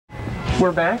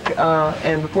We're back,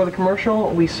 and before the commercial,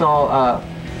 we saw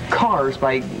Cars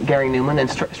by Gary Newman, and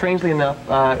strangely enough,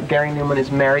 Gary Newman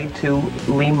is married to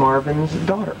Lee Marvin's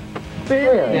daughter.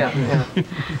 Really? Yeah.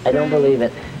 I don't believe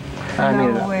it. I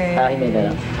made it up. He made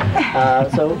that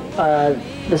up.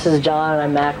 This is John and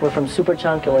I'm Mac. We're from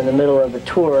Superchunk, and we're in the middle of a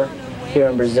tour here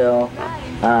in Brazil.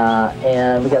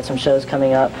 And we got some shows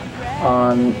coming up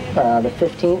on the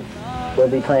 15th. We'll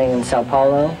be playing in Sao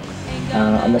Paulo.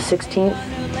 On the 16th,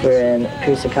 we're in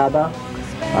Piracicaba.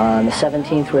 On the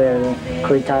 17th, we're in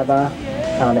Curitiba.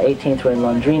 On the 18th, we're in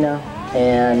Londrina.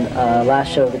 And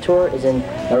last show of the tour is in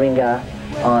Maringá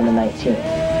on the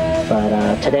 19th.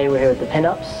 But today we're here with the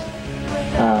Pinups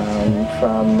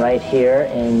from right here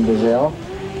in Brazil.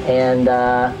 And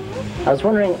I was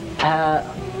wondering,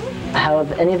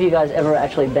 have any of you guys ever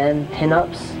actually been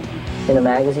Pinups in a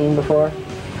magazine before?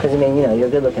 Because, I mean, you know, you're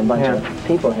a good-looking bunch of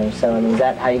people here, so, I mean, is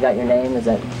that how you got your name? Is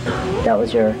that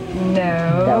was your...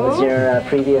 No. That was your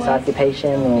previous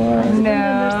occupation, or...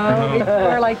 No, we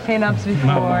were like Pinups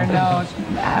before, no.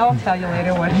 I'll tell you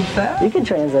later what he said. You can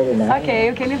translate it now.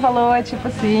 Ok, o que ele falou é tipo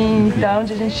assim, então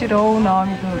onde a gente tirou o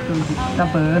nome da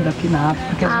banda, Pinups,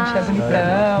 porque a gente é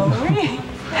bonitão.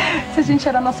 Se a gente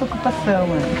era a nossa ocupação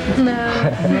antes.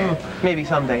 No. Maybe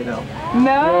someday, though.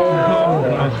 No.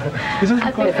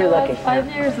 I think I was 5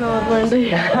 years old one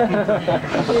day.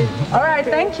 All right,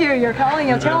 thank you. You're calling.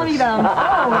 You're telling me them.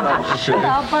 Oh, shut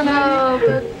up. No,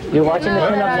 but you're watching the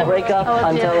Pinups break up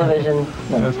on television.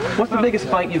 No. What's the biggest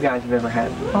fight you guys have ever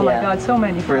had? Oh my God, so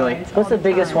many. Really? What's the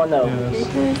biggest one though?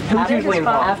 Who's usually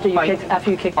involved?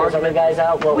 After you kicked those other guys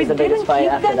out, what was the biggest fight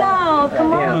after that? Out.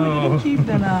 Come on, we didn't keep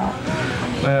them out.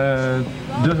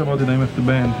 Just about the name of the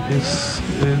band, it's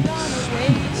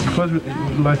because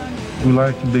we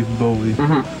like David Bowie,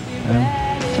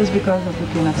 and just because of the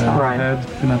Pinups album. had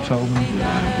Pinups album.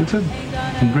 It's a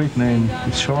great name.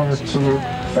 It's short.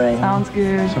 Right. Sounds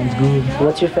good. Sounds good.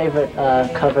 What's your favorite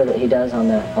cover that he does on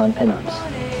Pinups?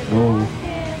 Oh.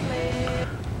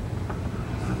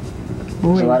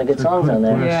 There's a lot of good songs on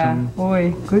there. Yeah.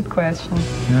 Oi, good question.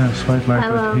 Yeah, Sweet Like I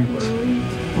That love Heat. Louis.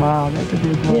 Wow, that's a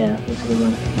good one. Yeah, that's a good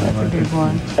one. That's a good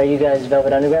one. Are you guys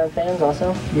Velvet Underground fans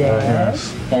also?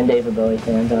 Yes. And David Bowie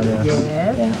fans on there?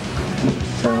 Yes. Yeah.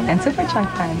 So, And Superchunk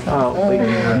fans.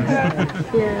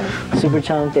 Yeah.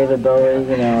 Superchunk, David Bowie,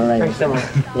 you know, like... Very similar.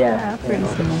 Yeah, pretty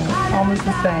similar. Almost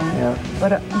the same. Yeah.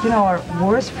 But, you know, our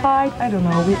worst fight, I don't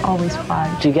know, we always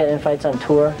fight. Do you get in fights on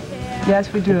tour?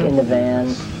 Yes, we do. In the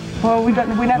van? Well, we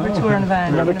never tour in a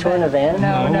van. You never tour in a van?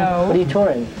 No. What are you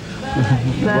touring?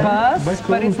 Bus,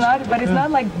 but it's not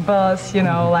like bus, you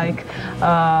know, like you don't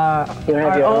have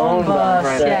our your own bus.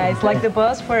 Right. Yeah, it's like the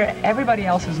bus where everybody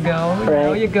else's go. You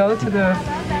know, you go to the,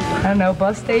 I don't know,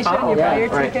 bus station, you buy your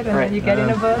ticket, and then you get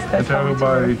in a bus. That's how we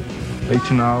travel by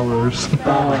 18 hours.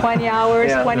 20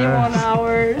 hours, 21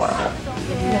 hours.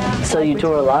 Wow. So you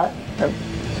tour a lot?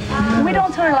 We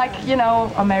don't tour like, you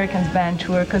know, Americans band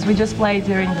tour, because we just play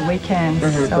during the weekends.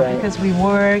 So Right. because we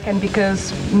work, and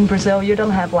because in Brazil you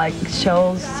don't have like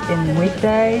shows in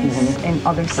weekdays in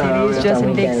other cities, yeah. just On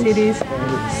in big weekends. cities.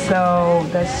 So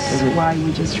that's why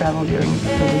we just travel during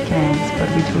the weekends, but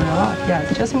we tour a lot.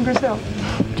 Yeah, just in Brazil.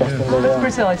 Just in Brazil?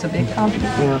 Brazil is a big country.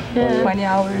 Yeah. 20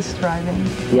 hours driving.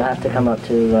 You'll have to come up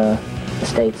to the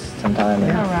States sometime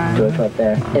and Alright. do a trip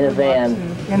there. In a van.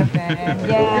 In a van.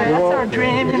 Yeah, that's our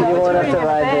dream. You know, You won't have to touring in a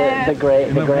ride van. the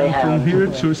From Greyhound. here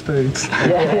to States.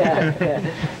 Yeah.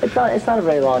 It's not a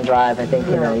very long drive. I think,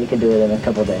 you know, you can do it in a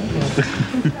couple days.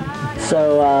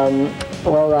 So,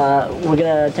 we're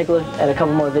going to take a look at a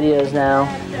couple more videos now.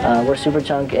 We're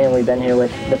Superchunk, and we've been here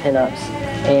with the Pinups.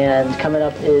 And coming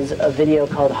up is a video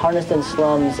called Harnessed in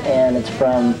Slums, and it's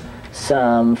from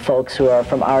some folks who are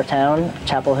from our town,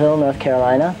 Chapel Hill, North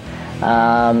Carolina.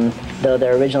 Though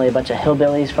they're originally a bunch of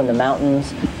hillbillies from the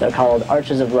mountains. They're called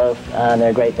Archers of Loaf, and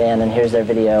they're a great band, and here's their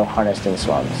video, Harnessed in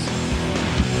Slums.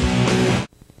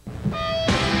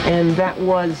 And that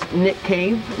was Nick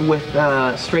Cave with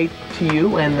Straight to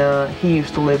You, and he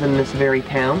used to live in this very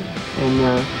town.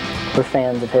 And We're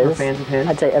fans of his. We're fans of his.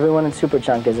 I'd say everyone in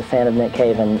Superchunk is a fan of Nick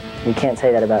Cave, and you can't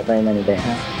say that about very many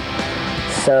bands.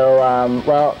 So,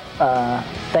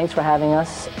 thanks for having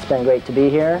us. It's been great to be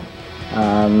here.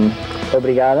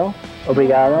 Obrigado.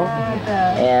 Obrigado.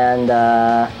 And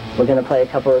we're going to play a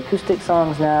couple of acoustic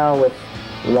songs now with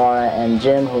Laura and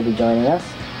Jim, who will be joining us.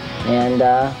 And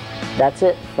that's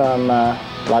it from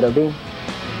Lado B.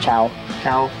 Ciao.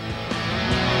 Ciao.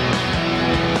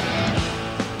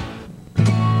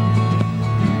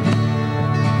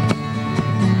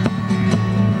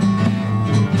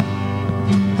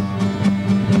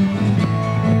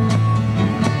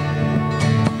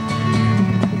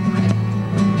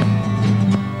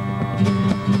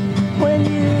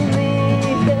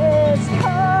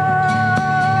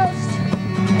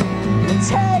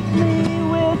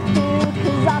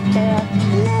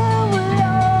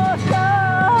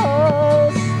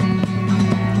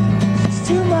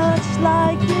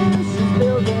 like you